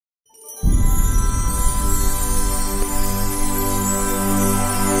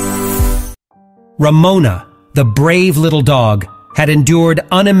Ramona, the brave little dog, had endured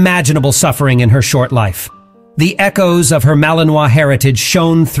unimaginable suffering in her short life. The echoes of her Malinois heritage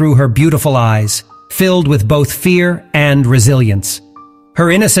shone through her beautiful eyes, filled with both fear and resilience. Her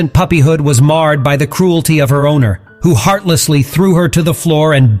innocent puppyhood was marred by the cruelty of her owner, who heartlessly threw her to the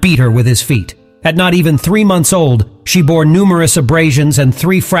floor and beat her with his feet. At not even 3 months old, she bore numerous abrasions and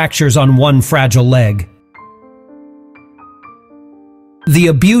 3 fractures on one fragile leg. The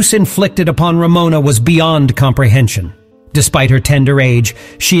abuse inflicted upon Ramona was beyond comprehension. Despite her tender age,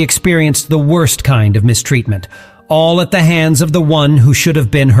 she experienced the worst kind of mistreatment, all at the hands of the one who should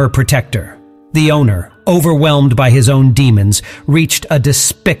have been her protector. The owner, overwhelmed by his own demons, reached a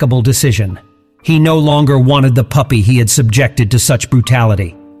despicable decision. He no longer wanted the puppy he had subjected to such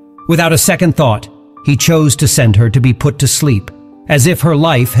brutality. Without a second thought, he chose to send her to be put to sleep, as if her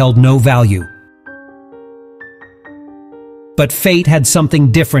life held no value. But fate had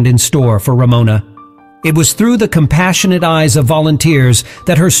something different in store for Ramona. It was through the compassionate eyes of volunteers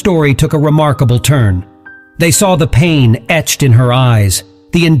that her story took a remarkable turn. They saw the pain etched in her eyes,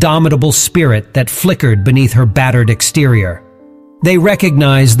 the indomitable spirit that flickered beneath her battered exterior. They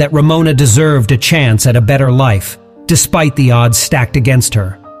recognized that Ramona deserved a chance at a better life, despite the odds stacked against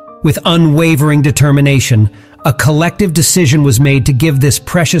her. With unwavering determination, a collective decision was made to give this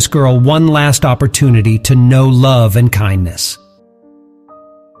precious girl one last opportunity to know love and kindness.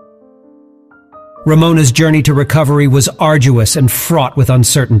 Ramona's journey to recovery was arduous and fraught with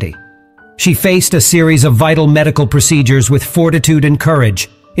uncertainty. She faced a series of vital medical procedures with fortitude and courage,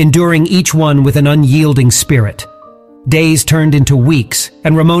 enduring each one with an unyielding spirit. Days turned into weeks,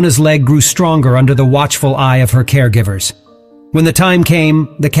 and Ramona's leg grew stronger under the watchful eye of her caregivers. When the time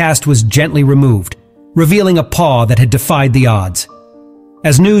came, the cast was gently removed, revealing a paw that had defied the odds.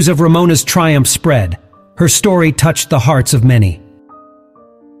 As news of Ramona's triumph spread, her story touched the hearts of many.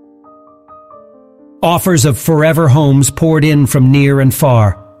 Offers of forever homes poured in from near and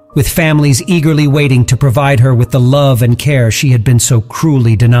far, with families eagerly waiting to provide her with the love and care she had been so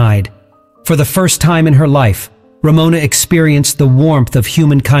cruelly denied. For the first time in her life, Ramona experienced the warmth of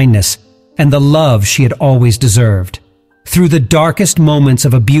human kindness and the love she had always deserved. Through the darkest moments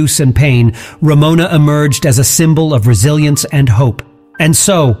of abuse and pain, Ramona emerged as a symbol of resilience and hope. And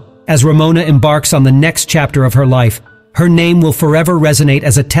so, as Ramona embarks on the next chapter of her life, her name will forever resonate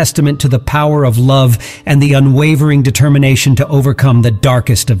as a testament to the power of love and the unwavering determination to overcome the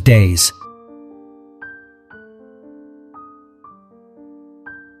darkest of days.